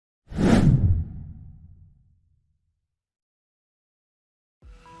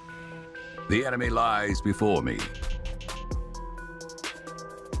The enemy lies before me.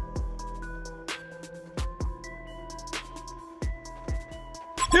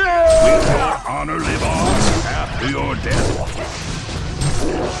 Will your honor live on after your death?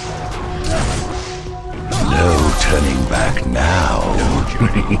 No journey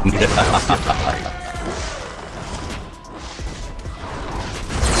is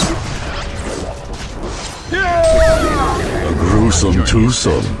A gruesome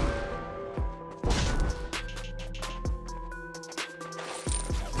twosome.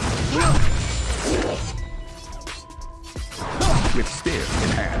 With spear in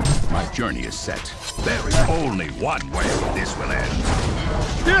hand, my journey is set. There is only one way this will end.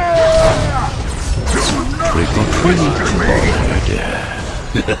 Trick or treat.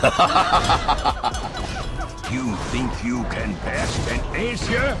 You think you can best an ace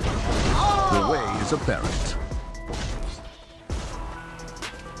here? The way is apparent.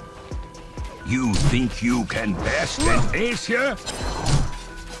 You think you can best an ace here?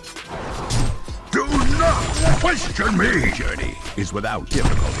 Do not question me! The journey is without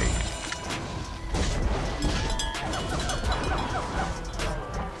difficulty.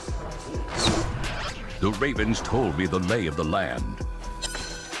 The ravens told me the lay of the land.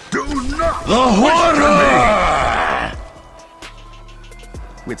 Do not question me!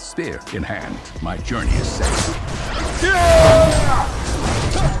 With spear in hand, my journey is set.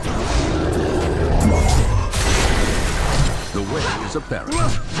 The way is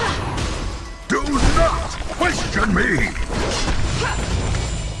apparent. Do not question me!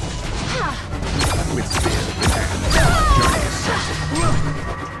 With spear in hand, my journey is set.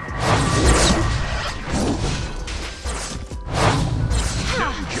 No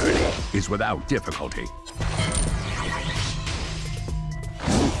journey is without difficulty.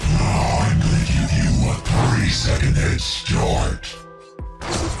 I'm going to give you a 3-second head start.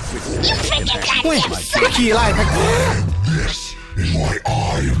 This is why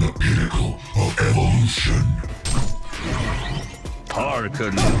I am the pinnacle of evolution.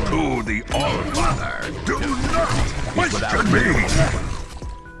 Hearken to the All-Father. Do not question me!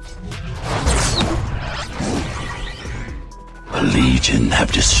 A legion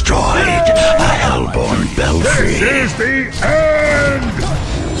have destroyed a hellborn belfry. This is the end!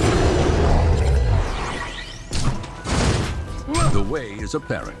 The way is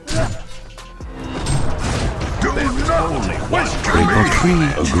apparent. Do not only question Trick or me!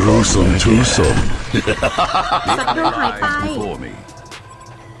 treat. A gruesome twosome. The lies before me.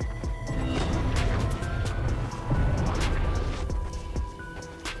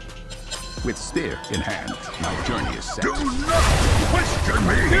 With spear in hand, my journey is set. Do not question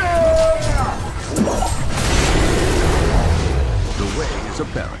me! The way is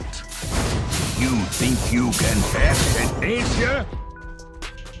apparent. You think you can pass an ace here?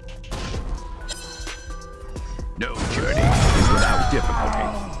 No journey is without difficulty.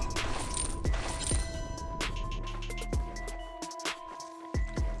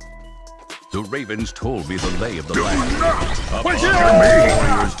 The ravens told me the lay of the land. Question me!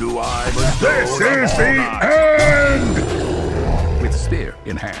 Warriors do I this is the end! With spear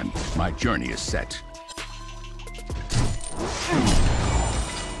in hand, my journey is set.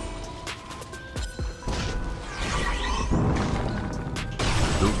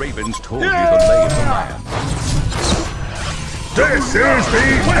 The ravens told me the lay of the land. This is the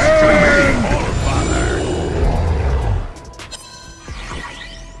end!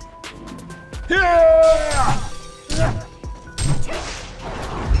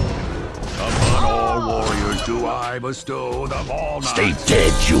 Upon all warriors do I bestow the all night. Stay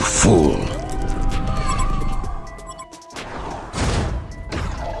dead, you fool.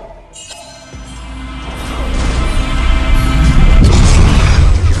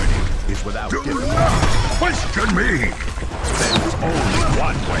 Without difficulty. Question me! There's only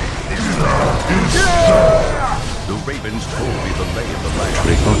one way. The ravens told me the lay of the land.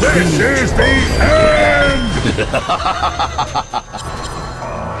 This is the end!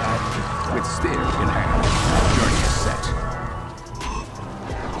 With spear in hand, our journey is set.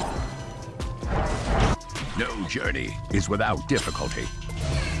 No journey is without difficulty.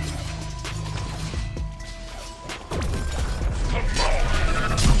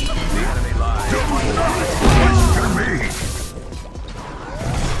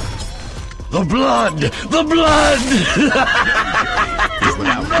 The blood! The blood!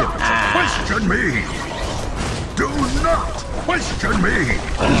 Question me! Do not question me!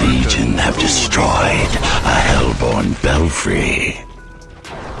 A legion have destroyed a hellborn belfry.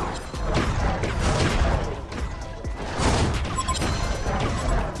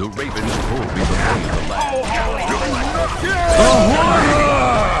 The ravens told me the way of the land.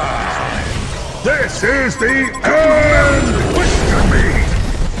 This is the end! Question me!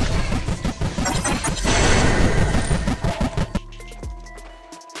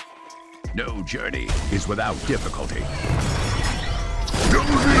 No journey is without difficulty.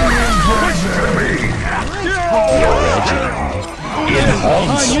 Question me! It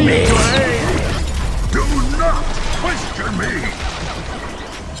haunts me. Do not question me!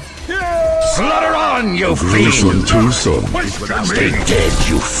 Slaughter on, you fiend! Stay dead,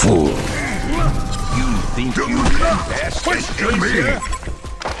 you fool! You think Do you can not best question me! Asia?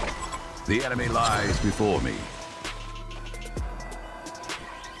 The enemy lies before me.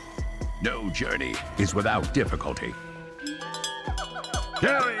 No journey is without difficulty.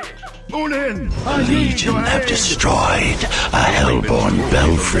 Moon in! Legion have destroyed a hellborn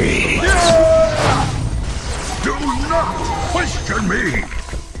belfry. Do not question me!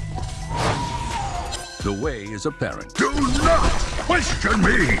 The way is apparent. Do not question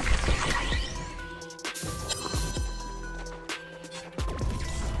me!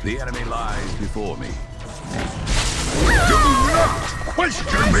 The enemy lies before me. Do not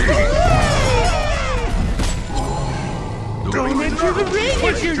question me! Don't enter the ring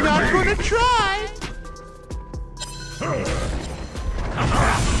if you're not gonna try.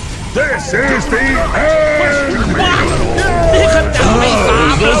 This is the end!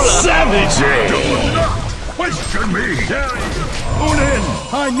 The savagery! Do not question me! Moon in!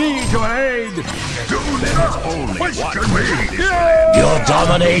 I need your aid! Do not question me! Your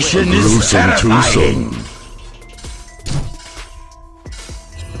domination is terrifying.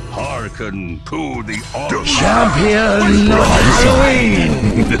 Hearken to the order. Champion of Halloween!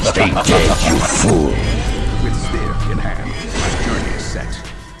 Stay dead, you fool! With spear in hand, my journey is set.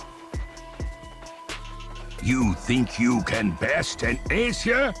 You think you can best an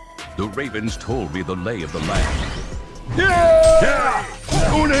Asia? The ravens told me the lay of the land.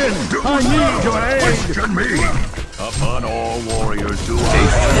 Moon in! Do not question me! Upon all warriors do I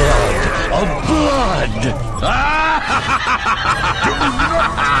Of blood!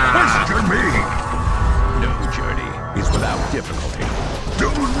 Question me! No journey is without difficulty. Do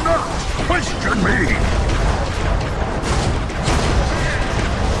not question me!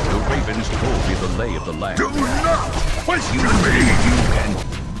 The ravens told me the lay of the land. Do not question me! You can.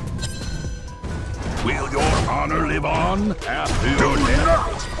 Will your honor live on after Do your death?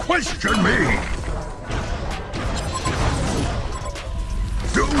 not question me!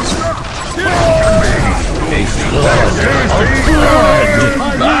 Do not question me! A flood of blood!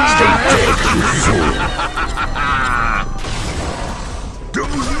 Stay dead, you fool! Do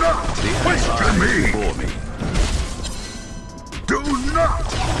not question me! For me. Do not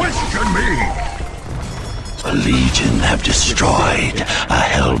question me! A legion have destroyed a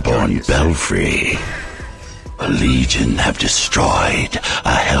hellborn belfry. A legion have destroyed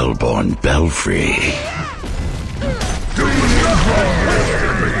a hellborn belfry. Do not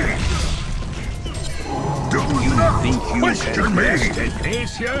question me! Do not Think you question can me! best an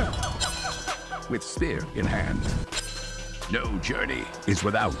Asia? With spear in hand. No journey is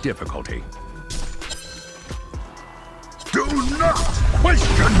without difficulty. Do not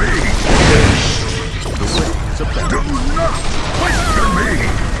question me! The way is a Do not question me!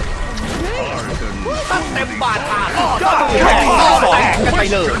 เต็มบาทขาก็ดูแข่งข้อสองกันไป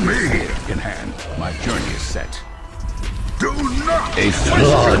เลย Question me! in hand. My journey is set. Do not A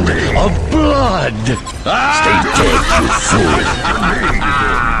flood of blood! Stay dead, you fool!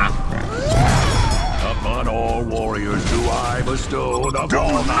 Upon all warriors do I bestow the Do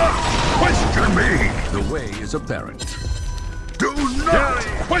not question me! The way is apparent. Do not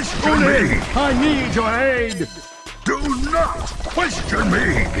question me! I need your aid. Do not question me!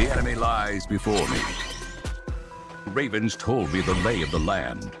 The enemy lies before me. Ravens told me the lay of the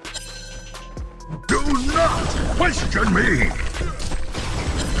land. Do not question me!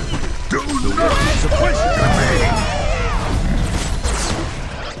 Do not question me!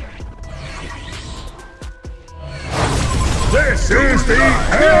 This is the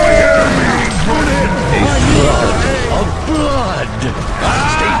end! A flood of blood!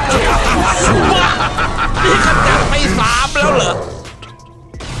 Stay dead, you fool! นี่ขนาดไม่สามแล้วเหรอ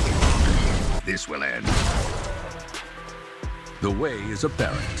This will end. The way is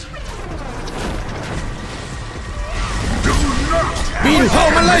apparent. บินเข้า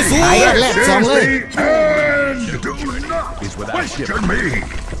มันเลยสูแรกสองเลย And do not Is without question difficulty. me!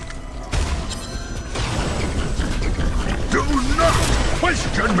 Do not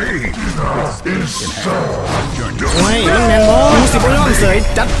question me! Do โอ้ยมันแมนบอลสิบล้อมเสย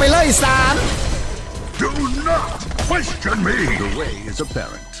จัดไปเลยสาม not question me! The way is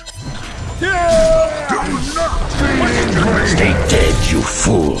apparent. Do not question me! Stay dead, you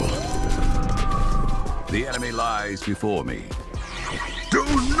fool! The enemy lies before me. Do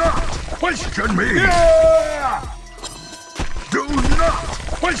not question me! Do not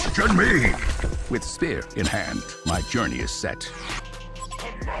question me! With spear in hand, my journey is set.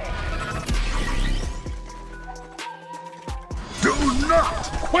 Do not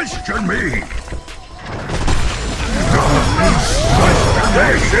question me!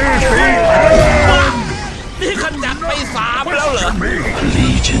 This is the end! นี่ขจัดไป3แล้วเหรอ Me!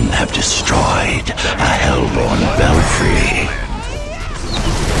 Legion have destroyed a hellborn belfry.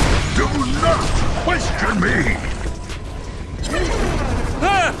 Do not question me!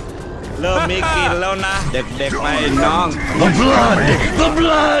 เริ่มมีกลิ่นแล้วนะเด็กๆไม่น้อง The blood! The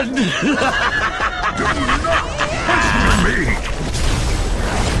blood! Do not question me!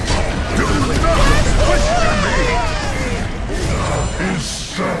 Do not question me!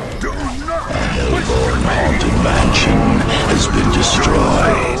 Do not Hellborn haunted mansion has been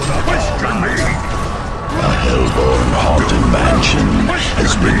destroyed. question me! A hellborn haunted mansion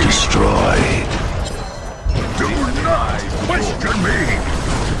has been destroyed. Do not question me!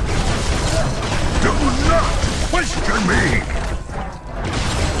 Do not question me!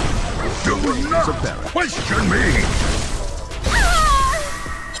 Do not question me!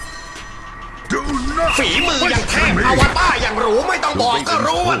 Do not ฝีมืออย่างเทพอวตารอย่างรู้ไม่ต้องบอกก็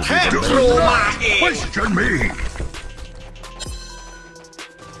รู้ว่าเทพครูมาเอง question me!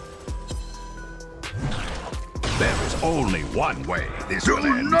 There is only one way this Do will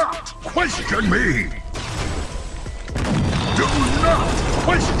end. not question me! Do not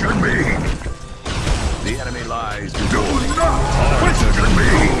question me! The enemy lies Do before me. not question me!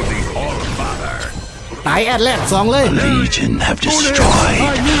 The All-Father. ตายแอดแรก2เลย Legion have destroyed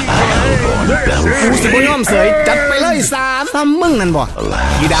a hellborn กูสิ belfry. บ่ยอมเสยจัดไปเลย3ซ้ำมึงนั่นบ่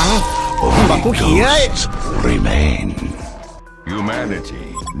ขี้ดัง บักกูขี้เอ้ย Ghosts remain. Humanity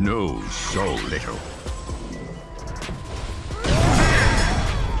knows so little.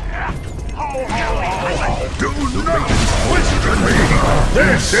 Do not question me!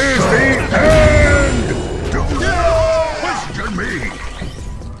 This is the end! Do not question me!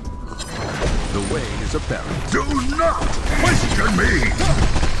 The way is apparent. Do not question me!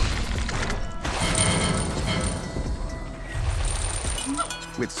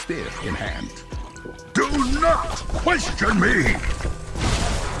 With spear in hand. Do not question me!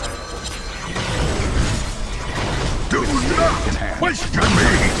 Do not question me!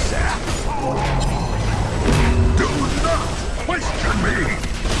 Do not question me!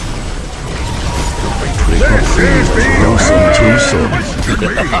 This is the end! Question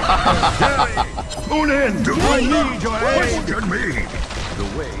me! Moon in! Do not question me! The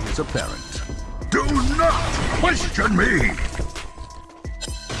way is apparent. Do not question me!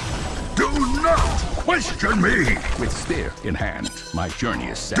 Do not question me! With spear in hand, my journey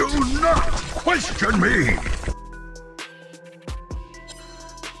is set. Do not question me!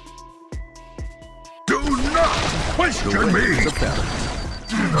 Do not The question way me! is apparent.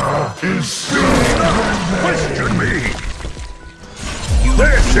 Do not question me!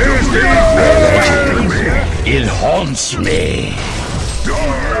 This is the end! Me! It haunts me. Do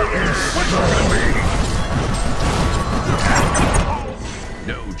not question me!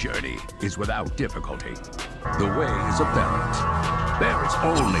 No journey is without difficulty. The way is apparent. There is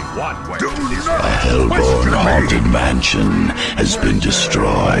only one way. Do This not A hellborn question me! haunted mansion has been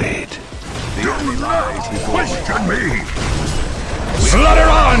destroyed. the enemy lies before me. Question me! Slaughter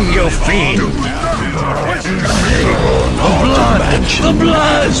on, you fiend! Question me! The blood! The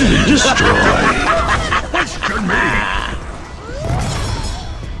blood has been destroyed. Question me!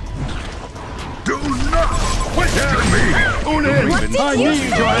 Do not question me! I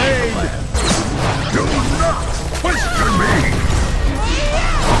need your aid. Do not question me!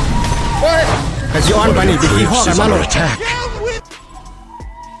 กระชิออนไปนี่ไปขี้ข้อกันมาเลย attack.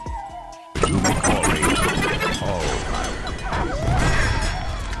 You may call me.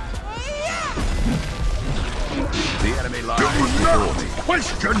 The enemy lies Do before not me.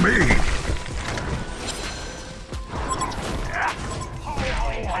 question me!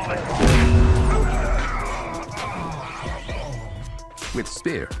 With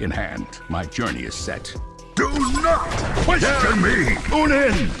spear in hand, my journey is set. Do not question me! Moon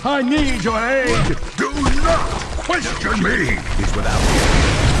in! I need your aid. Do not question me! Is without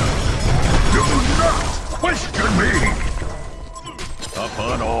Do not question me!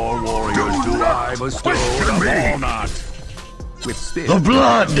 upon all warriors do I bestow question the me. walnut. With spear. The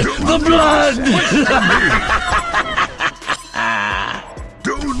blood! The blood!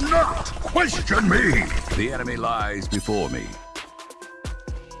 Do not question me! The enemy lies before me.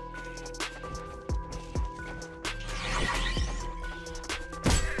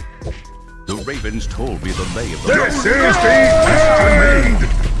 The ravens told me the lay of the This land. is the end!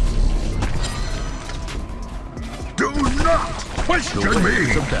 Do not The question ways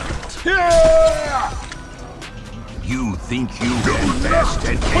me! of balance. Yeah! You think you Do can not best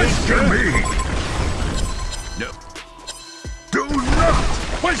and question me! No. Do not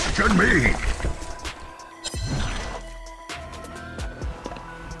question me!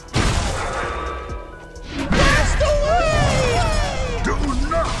 Do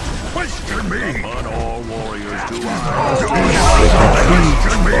not question me! On all warriors do I. Do not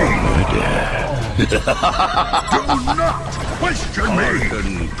question me! Do not question me!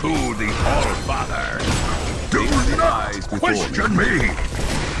 Hearken to the All-Father. Do not question me!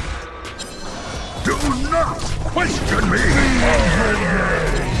 Do not question me!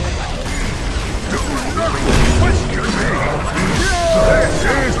 Do not question me! This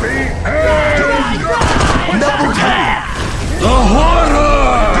is the end! Do not question me! The horror!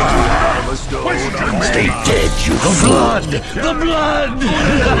 Stay Dead, you the blood! The blood!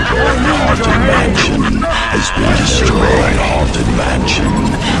 Haunted mansion has been destroyed. Haunted mansion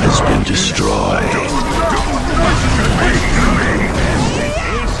has been destroyed.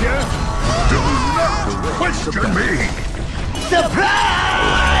 Question me!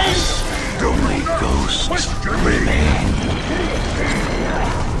 Surprise! Only ghosts remain.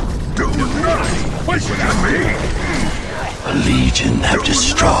 Do not question me! A legion have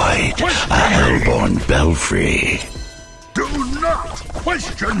destroyed a hellborn belfry. Do not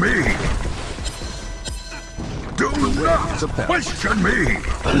question me! Do not question me!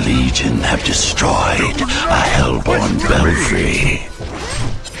 A legion have destroyed a hellborn belfry.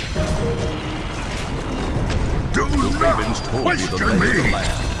 Do Ravens not told me the question lay of the me!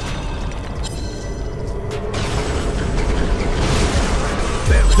 land.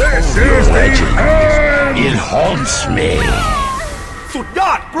 This is the end! It haunts me. สุดย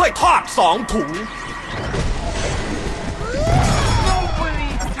อดกล้วยทอด2 ถุง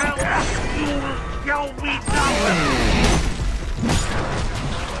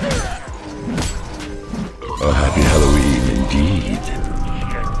A happy Halloween indeed.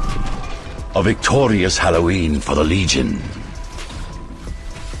 A victorious Halloween for the Legion.